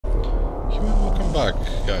Welcome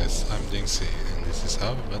back, guys. I'm DinXy, and this is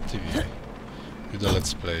How Bad TV with the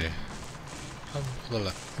Let's Play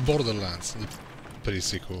Borderlands, the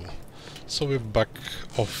pre-sequel. So we're back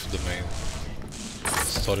off the main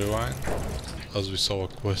storyline, as we saw a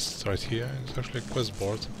quest right here. It's actually a quest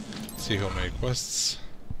board. See how many quests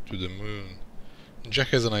to the moon. Jack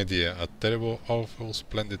has an idea, a terrible, awful,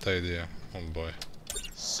 splendid idea. Oh boy.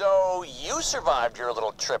 So, you survived your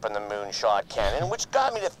little trip in the moonshot cannon, which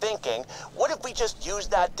got me to thinking, what if we just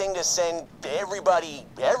used that thing to send everybody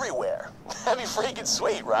everywhere? That'd be freaking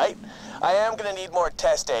sweet, right? I am gonna need more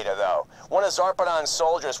test data, though. One of Zarpedon's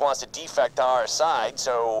soldiers wants to defect to our side,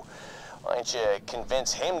 so why don't you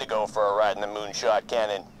convince him to go for a ride in the moonshot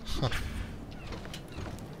cannon?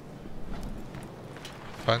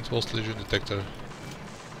 Find False Legion detector.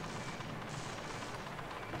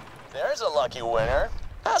 There's a lucky winner.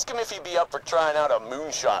 Ask him if he'd be up for trying out a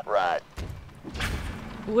moonshot ride.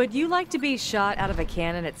 Would you like to be shot out of a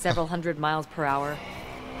cannon at several hundred miles per hour?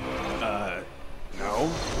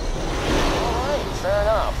 No. Alright, fair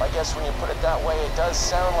enough. I guess when you put it that way, it does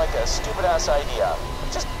sound like a stupid-ass idea.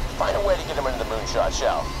 Just find a way to get him into the moonshot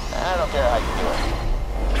shell. I don't care how you do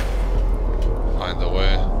it. Find a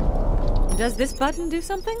way. Does this button do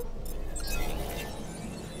something?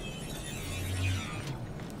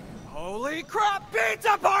 Holy crap,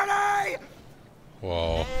 pizza party!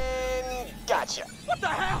 Wow. And gotcha. What the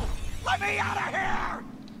hell? Let me out of here!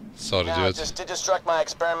 Sorry, Now, dude. just to destruct my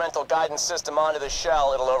experimental guidance system onto the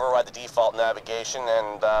shell, it'll override the default navigation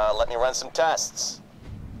and let me run some tests.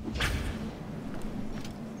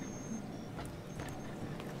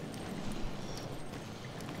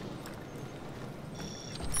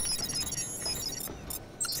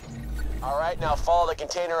 Alright, now follow the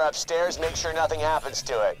container upstairs, make sure nothing happens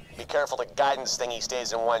to it. Be careful the guidance thingy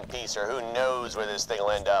stays in one piece, or who knows where this thing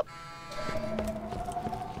will end up.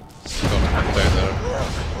 Container.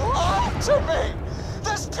 Lie to me!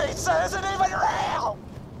 This pizza isn't even real!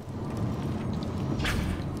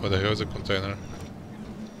 What the hell is a container?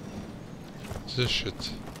 What's this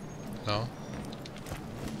shit? No?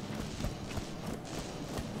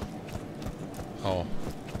 Oh.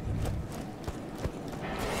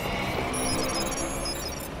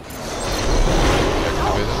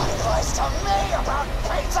 Lies to me about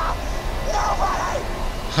pizza! Nobody!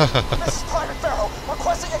 This is Private Pharaoh,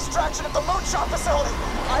 requesting extraction at the Moonshot facility.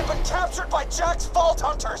 I've been captured by Jack's Vault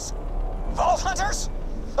Hunters. Vault Hunters?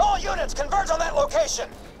 All units converge on that location.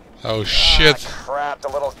 Oh shit! Ah, crap, the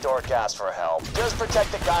little dork asked for help. Just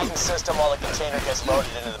protect the guidance system while the container gets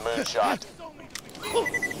loaded into the Moonshot.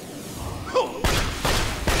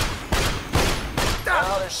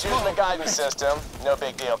 Now they're shooting the guidance system. No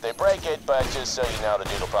big deal if they break it, but just so you know, the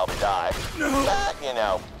dude will probably die. But, you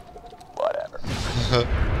know, whatever.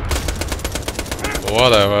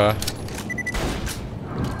 Whatever.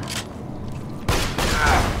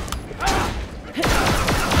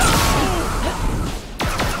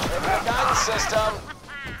 The guidance system.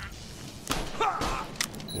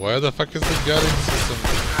 Where the fuck is the guidance system?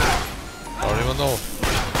 I don't even know.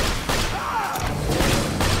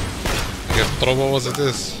 I get trouble as it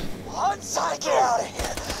is. Once I get out of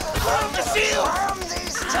here, I'm gonna slam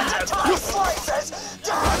these tiny slices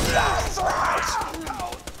down that throat!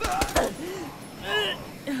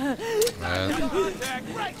 Man.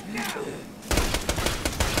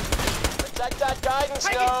 Protect that guidance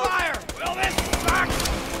Taking node! fire! Will this suck?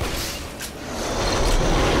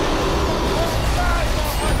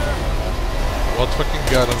 What fucking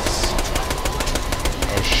guidance?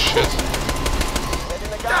 Oh shit. Get in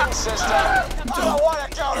the guidance system! I don't want to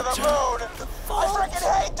go to the moon! I freaking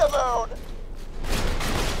hate the moon!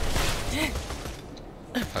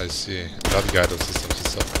 I see. That guidance system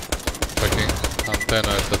is a fucking antenna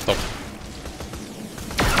at the top.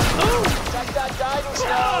 Protect that guidance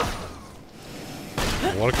node!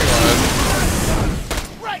 Working on it.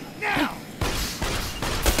 Right now!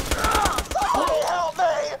 Somebody help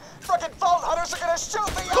me! Frickin' Vault Hunters are gonna shoot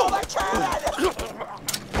me out of the cannon!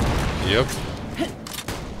 Yep.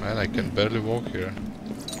 Man, I can barely walk here.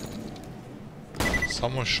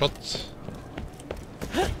 Someone shot.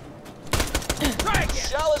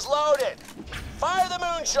 Shell is loaded! Fire the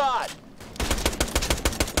moonshot!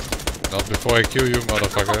 Not before I kill you,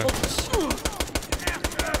 motherfucker.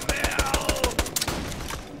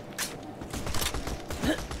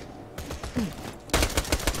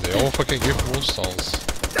 They all fucking give moonstones.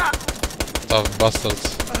 Tough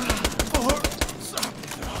bastards.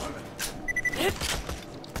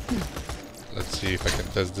 Let's see if I can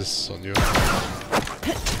test this on you.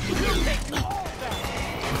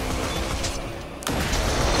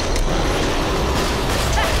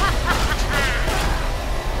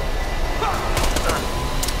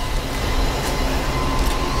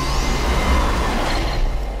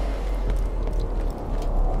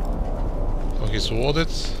 sword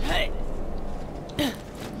it.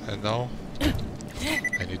 And now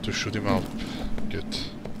I need to shoot him up. Good.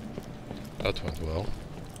 That went well.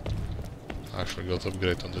 Actually got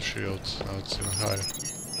upgrade on the shield. Now it's even higher.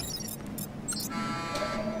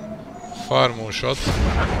 Fire moonshot.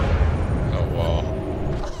 Oh wow.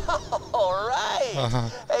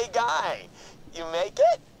 Alright! Hey guy, you make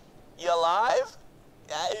it? You alive?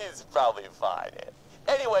 It's probably fine.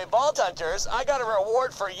 Anyway, Vault Hunters, I got a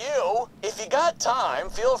reward for you. If you got time,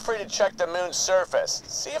 feel free to check the moon's surface.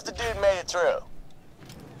 See if the dude made it through.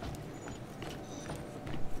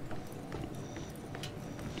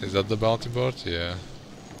 Is that the bounty board? Yeah.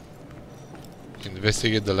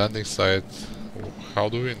 Investigate the landing site. How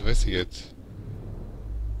do we investigate?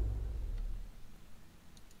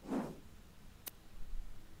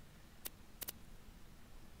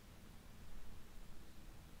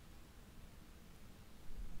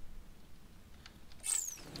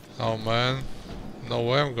 Oh man, no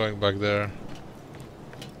way I'm going back there.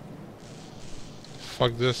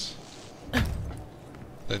 Fuck this.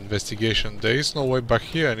 The investigation. There is no way back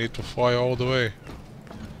here, I need to fly all the way.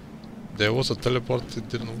 There was a teleport, it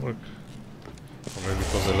didn't work. Or maybe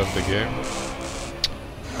because I left the game. I'm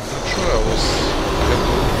not sure I had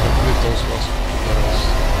to complete those ones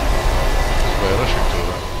just by rushing through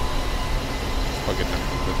them. Fuck it, I'm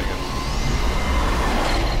completing it.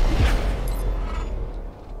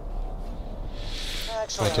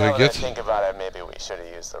 Actually, What do now I that I get? think about it, maybe we should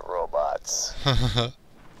have used the robots.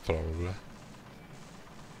 Probably.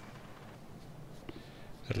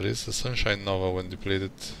 Release the Sunshine Nova when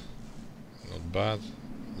depleted. Not bad.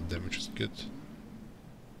 The damage is good.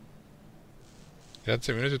 Grants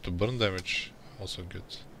immunity to burn damage. Also good.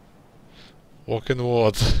 Walking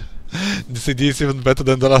ward. This idea is even better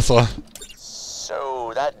than the last one.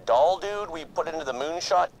 So, that doll dude we put into the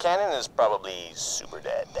moonshot cannon is probably super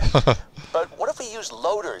dead. But what if we use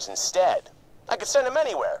loaders instead? I could send them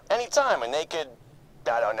anywhere, anytime, and they could,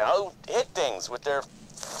 I don't know, hit things with their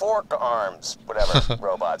fork arms, whatever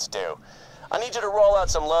robots do. I need you to roll out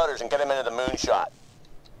some loaders and get them into the moonshot.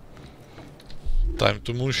 Time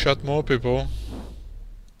to moonshot more people.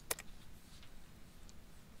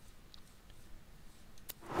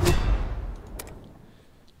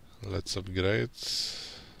 Let's upgrade.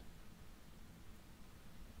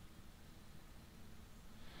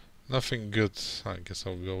 Nothing good. I guess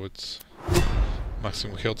I'll go with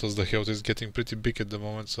maximum health, as the health is getting pretty big at the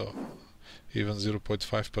moment, so even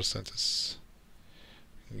 0.5% is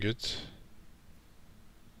good.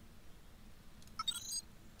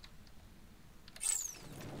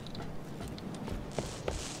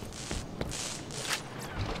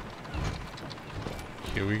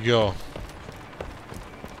 Here we go.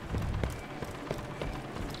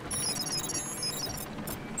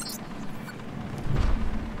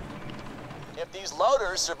 If these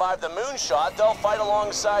loaders survive the moonshot, they'll fight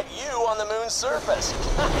alongside you on the moon's surface.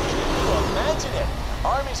 Can you imagine it?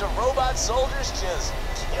 Armies of robot soldiers just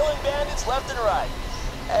killing bandits left and right.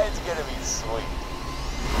 It's gonna be sweet.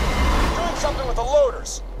 Doing something with the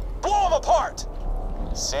loaders. Blow them apart.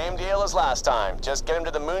 Same deal as last time. Just get them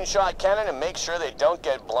to the moonshot cannon and make sure they don't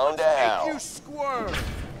get blown to hell. You squirm.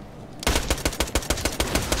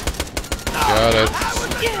 Got it.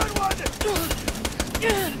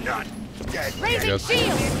 Not dead. Raising Yes.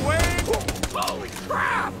 shield! Holy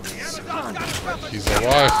crap! The Amazon's got us up. He's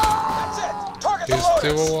alive. That's it. Target the He's loaders.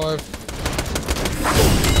 still alive.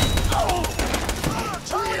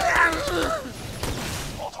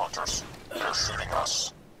 Vault Hunters, they're shooting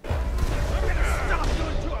us. I'm gonna stop you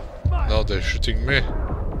into a smile. Now they're shooting me.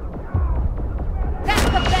 That's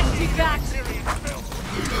the best you got!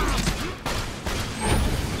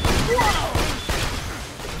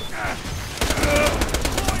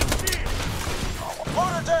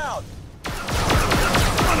 Loader down.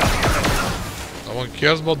 No one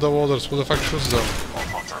cares about the waters. Who the fuck shoots them? Vault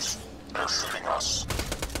Hunters, they're shooting us.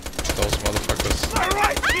 Those motherfuckers. All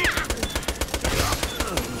right.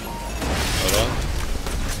 Hold on.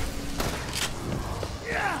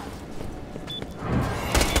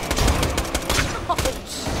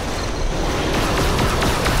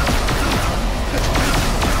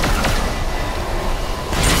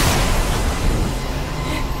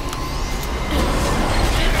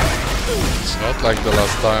 It's not like the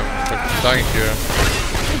last time. Fucking dying here.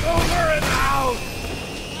 Over and out.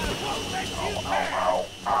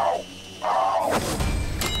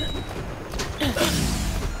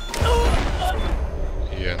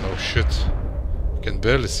 Yeah, no shit. Can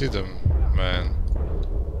barely see them, man.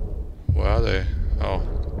 Where are they? Oh.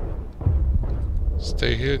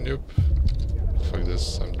 Stay here, noob. Fuck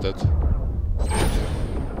this, I'm dead.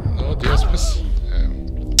 No, the auspice?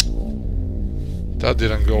 That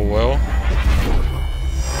didn't go well.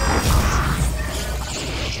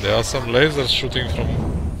 There are some lasers shooting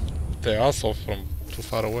from the ass off from too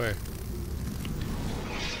far away.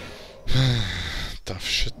 Tough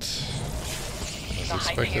shit. As The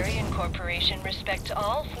expected. Hyperion Corporation respects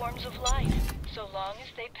all forms of life, so long as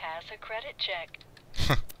they pass a credit check.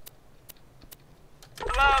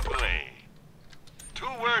 Lovely. 2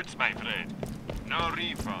 words, my friend. No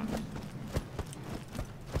refund.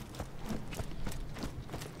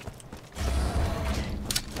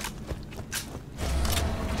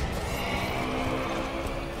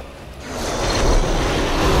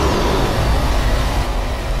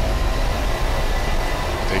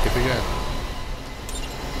 Take it again.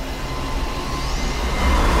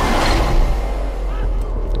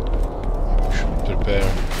 Should prepare.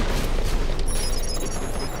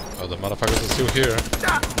 Oh, the motherfuckers are still here.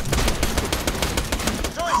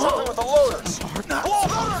 Doing something with the loaders. Blow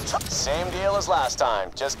loader! Same deal as last time.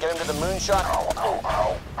 Just get him to the moonshot.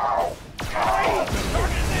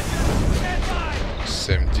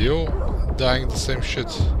 Same deal. Dying the same shit.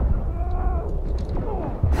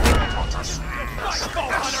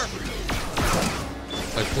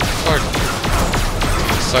 Like, what the fuck?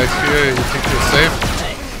 Inside here, you think you're safe?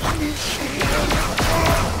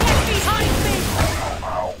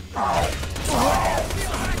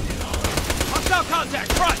 Hostile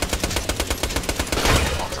contact, front!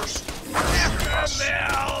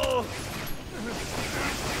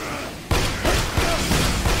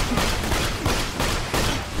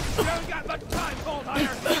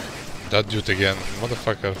 That dude again,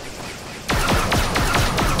 motherfucker.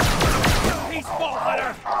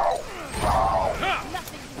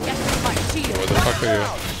 Where the fuck are you?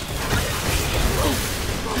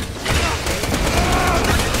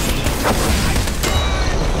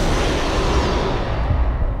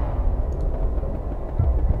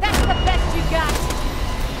 That's the best you got!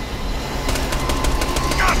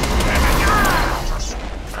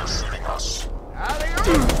 They're shooting us.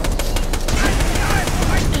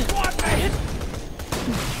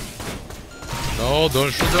 No,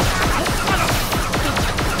 don't shoot them.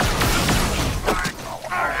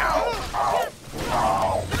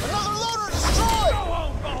 Another loader destroyed!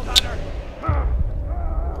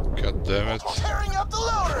 God damn it. Tearing up the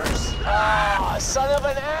loaders! Ah, son of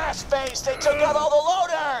an ass face! They took out all the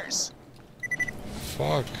loaders!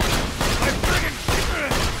 Fuck.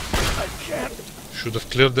 Should have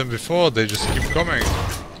cleared them before, they just keep coming.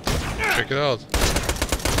 Check it out.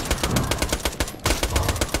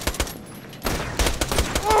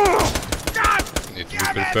 Need to be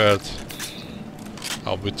prepared.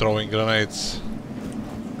 I'll be throwing grenades.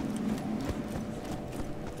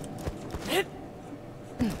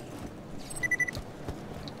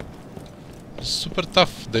 Super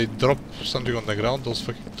tough. They drop something on the ground, those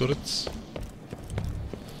fucking turrets.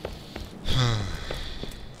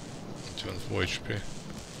 24 HP.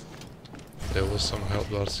 There was some help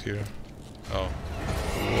darts here. Oh.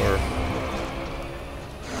 War.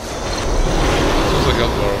 There's a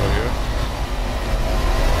help bar over here.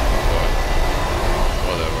 What?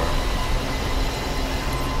 Whatever.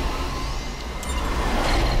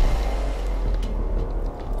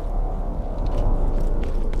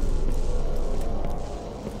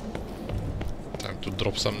 Time to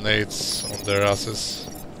drop some nades on their asses.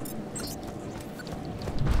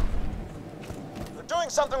 They're doing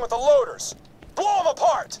something with the loaders. Blow them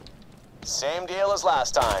apart! Same deal as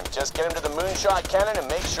last time. Just get him to the moonshot cannon and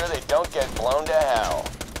make sure they don't get blown to hell.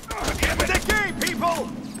 The game, people!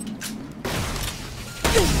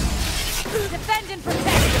 Defend and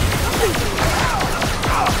protect!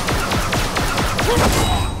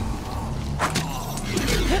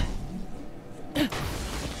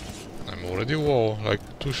 I'm already low, like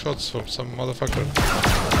 2 shots from some motherfucker.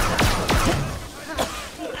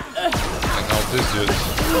 And now this dude.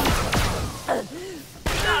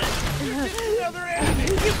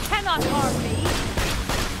 You cannot harm me!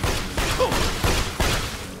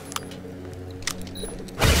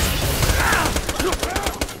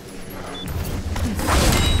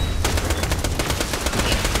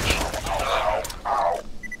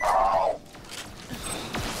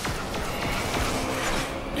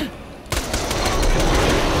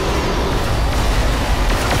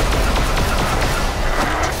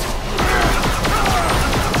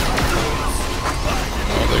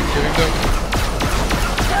 Are they killing them?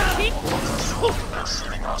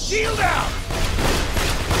 Shield out!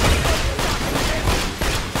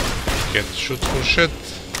 Can't shoot for shit.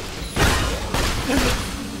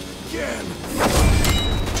 Again!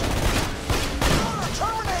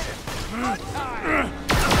 Terminated!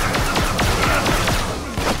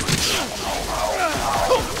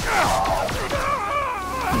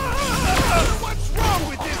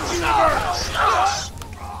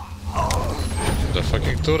 The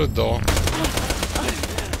fucking turret though.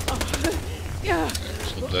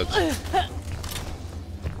 So dead.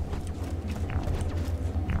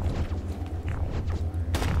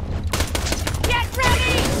 Get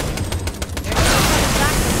ready!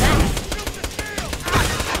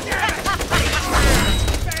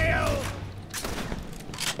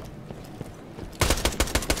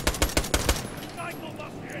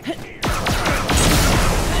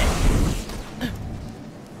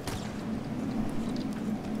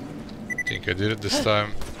 I think I did it this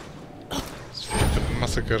time. It's fucking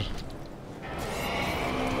massacre.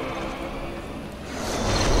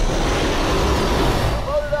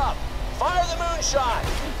 Load it up. Fire the moonshot.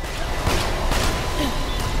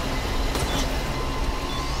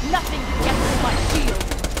 Nothing can get through my shield.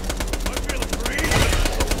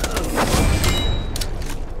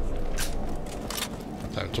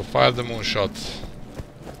 Time to fire the moonshot.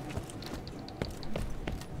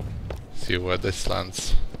 See where this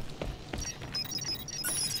lands.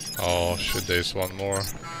 Oh shit, there's one more.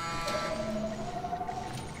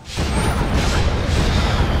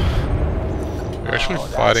 We're actually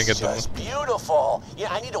fighting at the moment. That's just beautiful.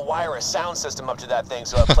 Yeah, I need to wire a sound system up to that thing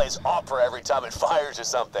so it plays opera every time it fires or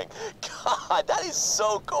something. God, that is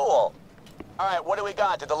so cool. All right, what do we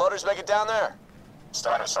got? Did the loaders make it down there?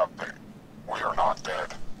 Status update. We are not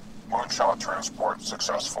dead. Moonshot transport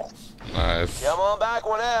successful. Nice. Come on back,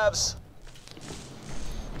 whatevs.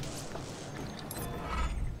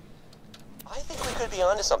 I think we could be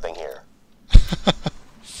onto something here.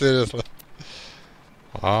 Seriously.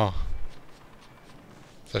 Wow.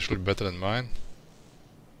 It's actually better than mine.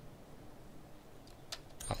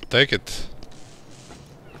 I'll take it.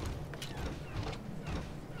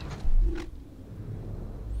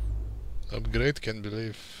 Upgrade, can't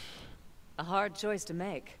believe. A hard choice to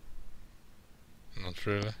make. Not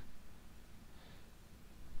really.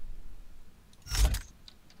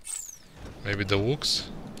 Maybe the Wooks?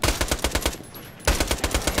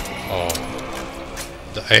 Oh.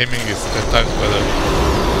 The aiming is 10 times better.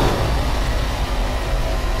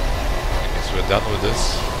 I guess we're done with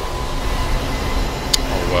this.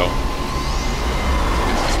 Oh well.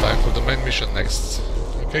 It's time for the main mission next.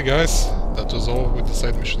 Okay guys, that was all with the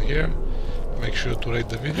side mission here. Make sure to rate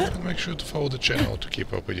the video and make sure to follow the channel to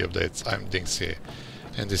keep up with the updates. I'm DinXy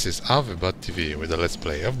and this is Avebat TV with a let's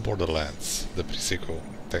play of Borderlands, the pre-sequel.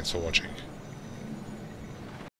 Thanks for watching.